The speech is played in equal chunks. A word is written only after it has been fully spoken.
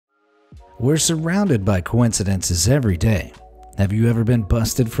We're surrounded by coincidences every day. Have you ever been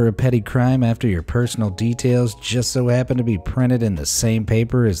busted for a petty crime after your personal details just so happen to be printed in the same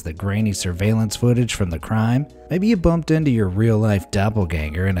paper as the grainy surveillance footage from the crime? Maybe you bumped into your real-life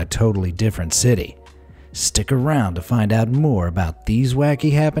doppelganger in a totally different city. Stick around to find out more about these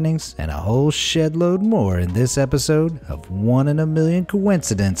wacky happenings and a whole shed load more in this episode of 1 in a Million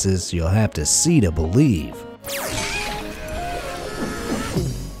Coincidences You'll Have to See to Believe.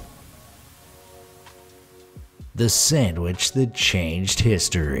 The sandwich that changed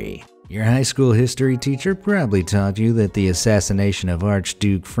history. Your high school history teacher probably taught you that the assassination of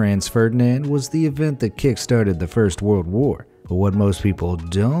Archduke Franz Ferdinand was the event that kick-started the First World War. But what most people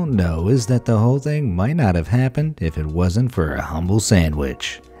don't know is that the whole thing might not have happened if it wasn't for a humble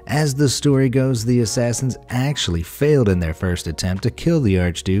sandwich. As the story goes, the assassins actually failed in their first attempt to kill the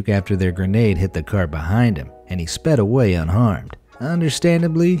Archduke after their grenade hit the car behind him, and he sped away unharmed.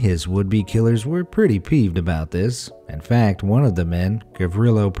 Understandably, his would-be killers were pretty peeved about this. In fact, one of the men,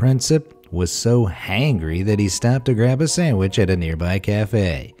 Gavrilo Princip, was so hangry that he stopped to grab a sandwich at a nearby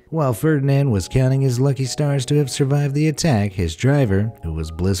cafe. While Ferdinand was counting his lucky stars to have survived the attack, his driver, who was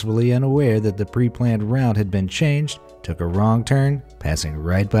blissfully unaware that the pre-planned route had been changed, took a wrong turn, passing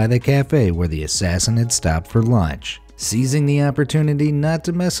right by the cafe where the assassin had stopped for lunch. Seizing the opportunity not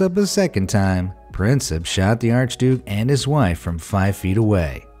to mess up a second time, Princip shot the Archduke and his wife from 5 feet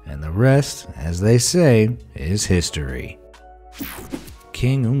away. And the rest, as they say, is history.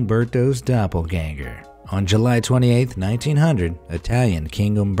 King Umberto's doppelganger. On July 28, 1900, Italian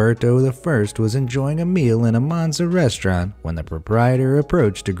King Umberto I was enjoying a meal in a Monza restaurant when the proprietor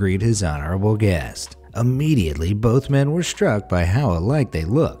approached to greet his honorable guest. Immediately, both men were struck by how alike they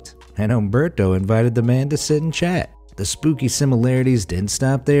looked, and Umberto invited the man to sit and chat. The spooky similarities didn't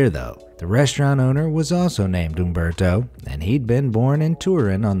stop there though. The restaurant owner was also named Umberto, and he'd been born in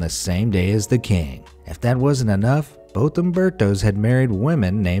Turin on the same day as the king. If that wasn't enough, both Umbertos had married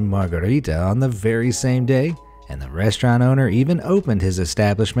women named Margherita on the very same day, and the restaurant owner even opened his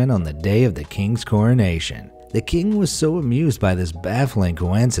establishment on the day of the king's coronation. The king was so amused by this baffling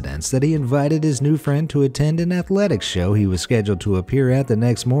coincidence that he invited his new friend to attend an athletics show he was scheduled to appear at the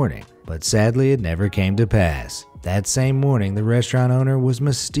next morning, but sadly it never came to pass. That same morning, the restaurant owner was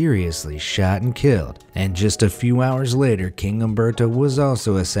mysteriously shot and killed, and just a few hours later, King Umberto was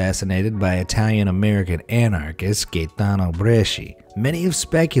also assassinated by Italian-American anarchist Gaetano Bresci. Many have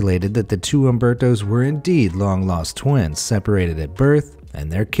speculated that the two Umbertos were indeed long-lost twins separated at birth,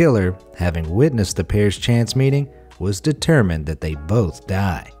 and their killer, having witnessed the pair's chance meeting, was determined that they both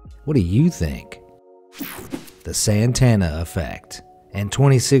die. What do you think? The Santana Effect. In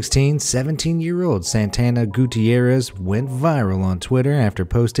 2016, 17-year-old Santana Gutierrez went viral on Twitter after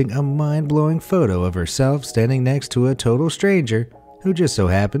posting a mind-blowing photo of herself standing next to a total stranger who just so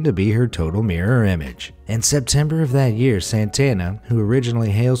happened to be her total mirror image. In September of that year, Santana, who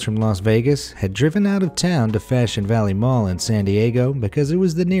originally hails from Las Vegas, had driven out of town to Fashion Valley Mall in San Diego because it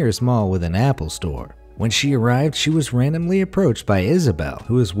was the nearest mall with an Apple store. When she arrived, she was randomly approached by Isabel,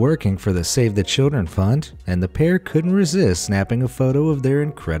 who was working for the Save the Children Fund, and the pair couldn't resist snapping a photo of their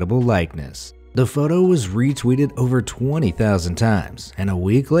incredible likeness. The photo was retweeted over 20,000 times, and a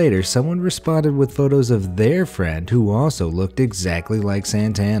week later someone responded with photos of their friend who also looked exactly like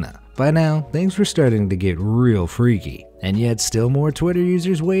Santana. By now, things were starting to get real freaky, and yet still more Twitter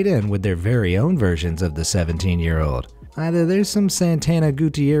users weighed in with their very own versions of the 17-year-old. Either there's some Santana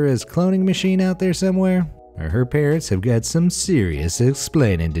Gutierrez cloning machine out there somewhere, or her parents have got some serious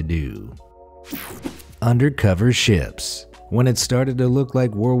explaining to do. Undercover ships. When it started to look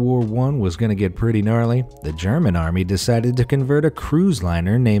like World War I was going to get pretty gnarly, the German army decided to convert a cruise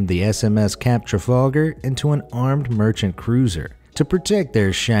liner named the SMS Cap Trafalgar into an armed merchant cruiser. To protect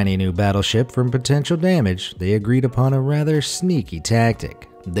their shiny new battleship from potential damage, they agreed upon a rather sneaky tactic.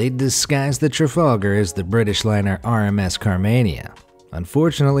 They disguised the Trafalgar as the British liner RMS Carmania.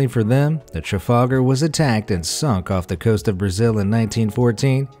 Unfortunately for them, the Trafalgar was attacked and sunk off the coast of Brazil in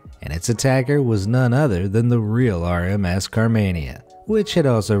 1914, and its attacker was none other than the real RMS Carmania, which had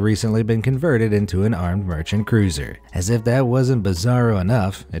also recently been converted into an armed merchant cruiser. As if that wasn't bizarro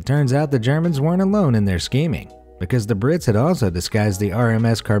enough, it turns out the Germans weren't alone in their scheming, because the Brits had also disguised the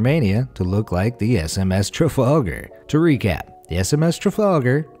RMS Carmania to look like the SMS Trafalgar. To recap, the SMS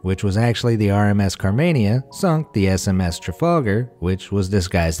Trafalgar, which was actually the RMS Carmania, sunk the SMS Trafalgar, which was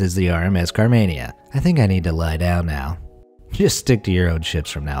disguised as the RMS Carmania. I think I need to lie down now. Just stick to your own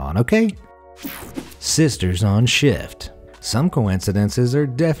ships from now on, okay? Sisters on shift. Some coincidences are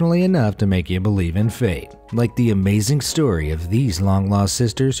definitely enough to make you believe in fate, like the amazing story of these long-lost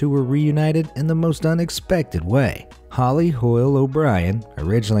sisters who were reunited in the most unexpected way. Holly Hoyle O'Brien,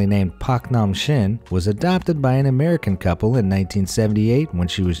 originally named Pak Nam Shin, was adopted by an American couple in 1978 when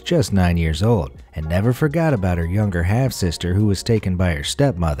she was just 9 years old, and never forgot about her younger half-sister who was taken by her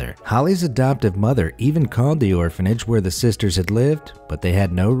stepmother. Holly's adoptive mother even called the orphanage where the sisters had lived, but they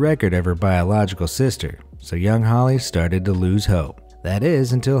had no record of her biological sister, so young Holly started to lose hope. That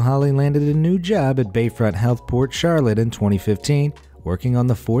is, until Holly landed a new job at Bayfront Health Port Charlotte in 2015, working on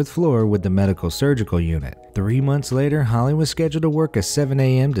the 4th floor with the medical surgical unit. 3 months later, Holly was scheduled to work a 7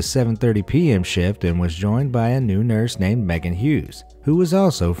 a.m. to 7:30 p.m. shift and was joined by a new nurse named Megan Hughes, who was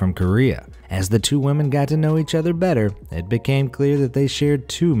also from Korea. As the two women got to know each other better, it became clear that they shared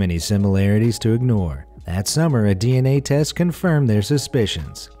too many similarities to ignore. That summer, a DNA test confirmed their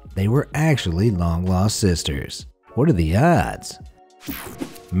suspicions. They were actually long-lost sisters. What are the odds?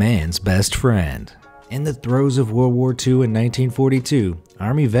 Man's best friend. In the throes of World War II in 1942,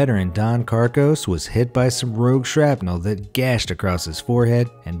 Army veteran Don Carcos was hit by some rogue shrapnel that gashed across his forehead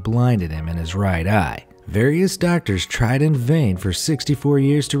and blinded him in his right eye. Various doctors tried in vain for 64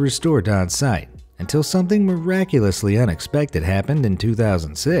 years to restore Don's sight, until something miraculously unexpected happened in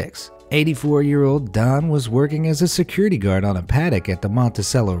 2006. 84-year-old Don was working as a security guard on a paddock at the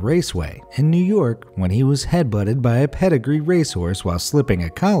Monticello Raceway in New York when he was headbutted by a pedigree racehorse while slipping a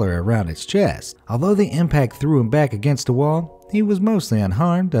collar around its chest. Although the impact threw him back against a wall, he was mostly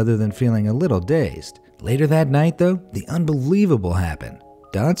unharmed other than feeling a little dazed. Later that night, though, the unbelievable happened.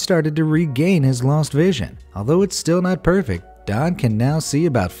 Don started to regain his lost vision. Although it's still not perfect, Don can now see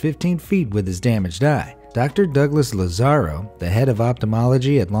about 15 feet with his damaged eye. Dr. Douglas Lazaro, the head of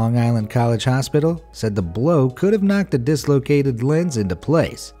ophthalmology at Long Island College Hospital, said the blow could have knocked a dislocated lens into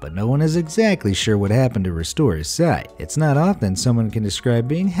place, but no one is exactly sure what happened to restore his sight. It's not often someone can describe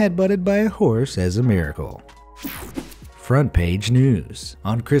being headbutted by a horse as a miracle. Front page news.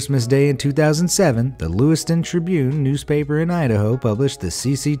 On Christmas Day in 2007, the Lewiston Tribune newspaper in Idaho published the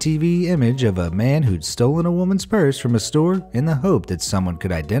CCTV image of a man who'd stolen a woman's purse from a store in the hope that someone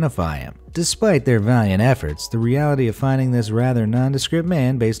could identify him. Despite their valiant efforts, the reality of finding this rather nondescript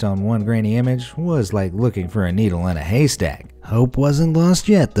man based on one grainy image was like looking for a needle in a haystack. Hope wasn't lost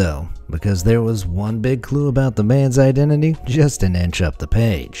yet though, because there was one big clue about the man's identity just an inch up the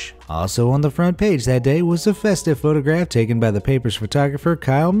page. Also on the front page that day was a festive photograph taken by the paper's photographer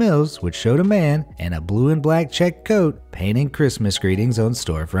Kyle Mills, which showed a man in a blue and black check coat painting Christmas greetings on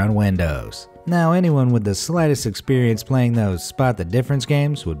storefront windows. Now anyone with the slightest experience playing those spot the difference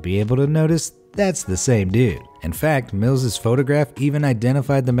games would be able to notice that's the same dude. In fact, Mills's photograph even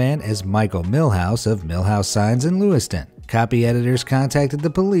identified the man as Michael Millhouse of Millhouse Signs in Lewiston. Copy editors contacted the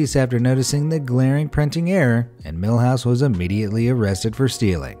police after noticing the glaring printing error, and Millhouse was immediately arrested for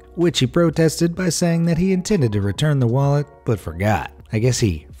stealing, which he protested by saying that he intended to return the wallet, but forgot. I guess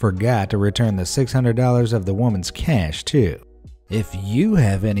he forgot to return the $600 of the woman's cash too. If you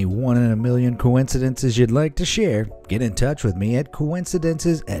have any 1 in a million coincidences you'd like to share, get in touch with me at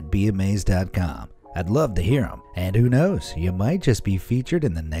coincidences@beamazed.com. I'd love to hear them, and who knows, you might just be featured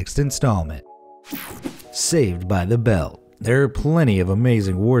in the next installment. Saved by the Belt. There are plenty of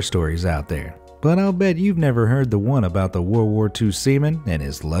amazing war stories out there, but I'll bet you've never heard the one about the World War II seaman and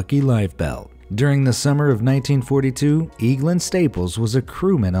his lucky life belt. During the summer of 1942, Eglin Staples was a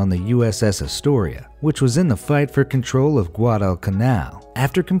crewman on the USS Astoria, which was in the fight for control of Guadalcanal.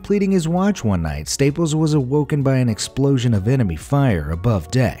 After completing his watch one night, Staples was awoken by an explosion of enemy fire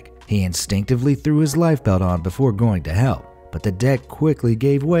above deck. He instinctively threw his life belt on before going to help, but the deck quickly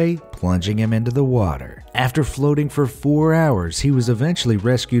gave way, plunging him into the water. After floating for 4 hours, he was eventually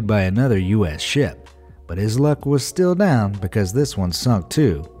rescued by another U.S. ship. But his luck was still down because this one sunk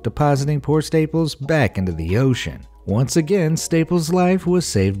too, depositing poor Staples back into the ocean. Once again, Staples' life was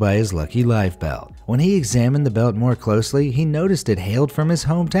saved by his lucky life belt. When he examined the belt more closely, he noticed it hailed from his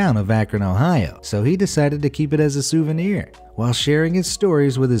hometown of Akron, Ohio, so he decided to keep it as a souvenir. While sharing his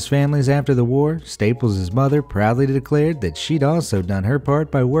stories with his families after the war, Staples' mother proudly declared that she'd also done her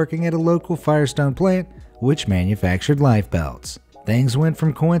part by working at a local Firestone plant, which manufactured life belts. Things went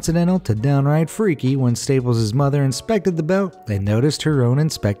from coincidental to downright freaky when Staples' mother inspected the belt and noticed her own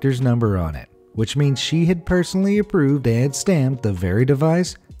inspector's number on it, which means she had personally approved and stamped the very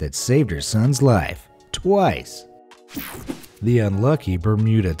device that saved her son's life. Twice. The unlucky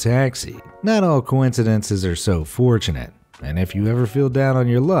Bermuda taxi. Not all coincidences are so fortunate, and if you ever feel down on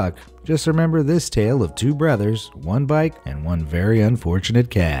your luck, just remember this tale of 2 brothers, 1 bike, and 1 very unfortunate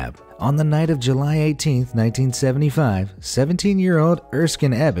cab. On the night of July 18, 1975, 17-year-old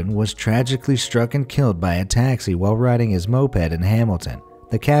Erskine Eben was tragically struck and killed by a taxi while riding his moped in Hamilton,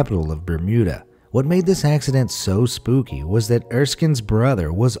 the capital of Bermuda. What made this accident so spooky was that Erskine's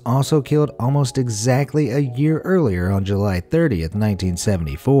brother was also killed almost exactly a year earlier on July 30th,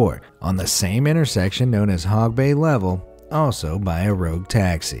 1974, on the same intersection known as Hog Bay Level, also by a rogue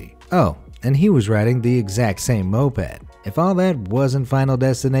taxi. Oh, and he was riding the exact same moped. If all that wasn't Final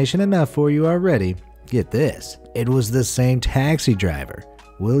Destination enough for you already, get this. It was the same taxi driver,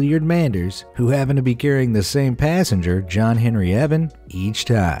 Willard Manders, who happened to be carrying the same passenger, John Henry Evan, each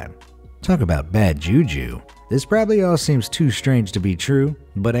time. Talk about bad juju. This probably all seems too strange to be true,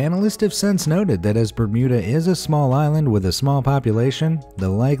 but analysts have since noted that as Bermuda is a small island with a small population, the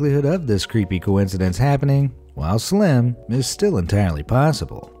likelihood of this creepy coincidence happening, while slim, is still entirely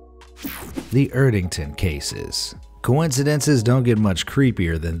possible. The Erdington cases. Coincidences don't get much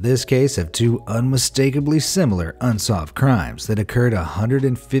creepier than this case of two unmistakably similar unsolved crimes that occurred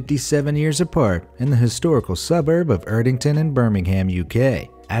 157 years apart in the historical suburb of Erdington in Birmingham, UK.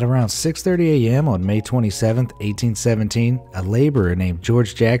 At around 6:30 a.m. on May 27, 1817, a laborer named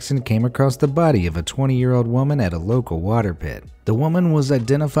George Jackson came across the body of a 20-year-old woman at a local water pit. The woman was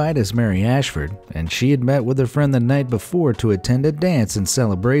identified as Mary Ashford, and she had met with a friend the night before to attend a dance in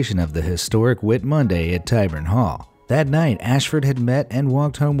celebration of the historic Whit Monday at Tyburn Hall. That night, Ashford had met and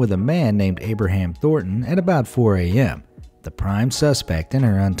walked home with a man named Abraham Thornton at about 4 a.m., the prime suspect in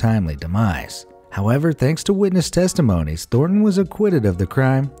her untimely demise. However, thanks to witness testimonies, Thornton was acquitted of the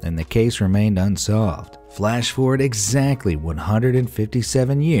crime and the case remained unsolved. Flash forward exactly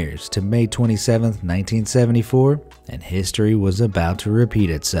 157 years to May 27, 1974, and history was about to repeat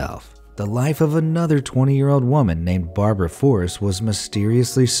itself. The life of another 20-year-old woman named Barbara Forrest was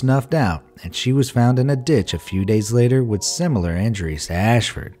mysteriously snuffed out, and she was found in a ditch a few days later with similar injuries to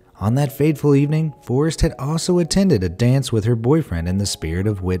Ashford. On that fateful evening, Forrest had also attended a dance with her boyfriend in the spirit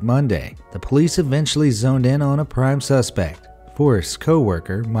of Whit Monday. The police eventually zoned in on a prime suspect, Forrest's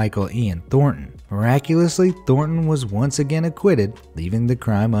co-worker, Michael Ian Thornton. Miraculously, Thornton was once again acquitted, leaving the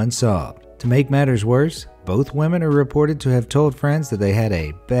crime unsolved. To make matters worse, both women are reported to have told friends that they had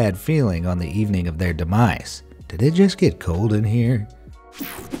a bad feeling on the evening of their demise. Did it just get cold in here?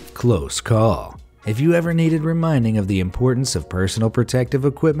 Close call. If you ever needed reminding of the importance of personal protective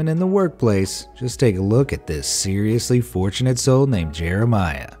equipment in the workplace, just take a look at this seriously fortunate soul named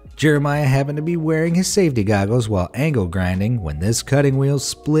Jeremiah. Jeremiah happened to be wearing his safety goggles while angle grinding when this cutting wheel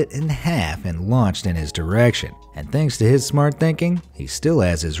split in half and launched in his direction. And thanks to his smart thinking, he still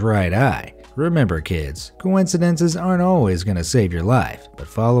has his right eye. Remember kids, coincidences aren't always going to save your life, but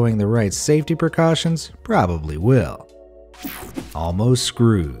following the right safety precautions probably will. Almost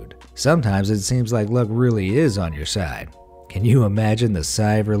screwed. Sometimes it seems like luck really is on your side. Can you imagine the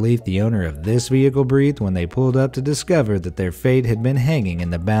sigh of relief the owner of this vehicle breathed when they pulled up to discover that their fate had been hanging in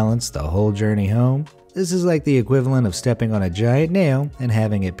the balance the whole journey home? This is like the equivalent of stepping on a giant nail and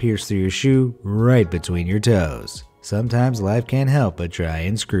having it pierce through your shoe right between your toes. Sometimes life can't help but try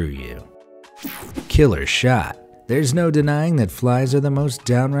and screw you. Killer shot. There's no denying that flies are the most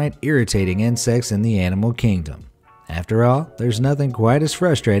downright irritating insects in the animal kingdom. After all, there's nothing quite as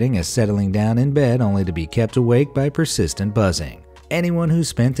frustrating as settling down in bed only to be kept awake by persistent buzzing. Anyone who's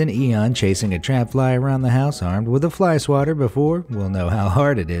spent an eon chasing a trap fly around the house armed with a fly swatter before will know how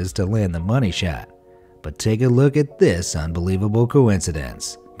hard it is to land the money shot. But take a look at this unbelievable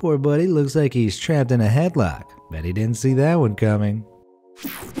coincidence. Poor buddy looks like he's trapped in a headlock. Bet he didn't see that one coming.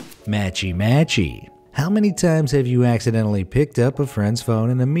 Matchy matchy. How many times have you accidentally picked up a friend's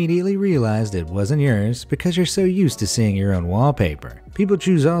phone and immediately realized it wasn't yours because you're so used to seeing your own wallpaper? People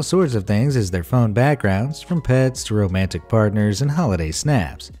choose all sorts of things as their phone backgrounds, from pets to romantic partners and holiday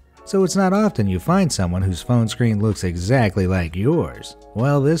snaps. So it's not often you find someone whose phone screen looks exactly like yours.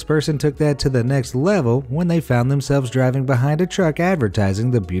 Well, this person took that to the next level when they found themselves driving behind a truck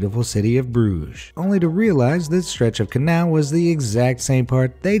advertising the beautiful city of Bruges, only to realize this stretch of canal was the exact same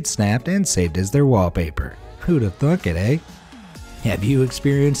part they'd snapped and saved as their wallpaper. Who'd have thunk it, eh? Have you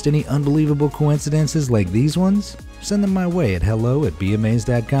experienced any unbelievable coincidences like these ones? Send them my way at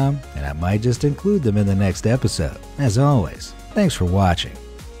hello@beamazed.com and I might just include them in the next episode. As always, thanks for watching.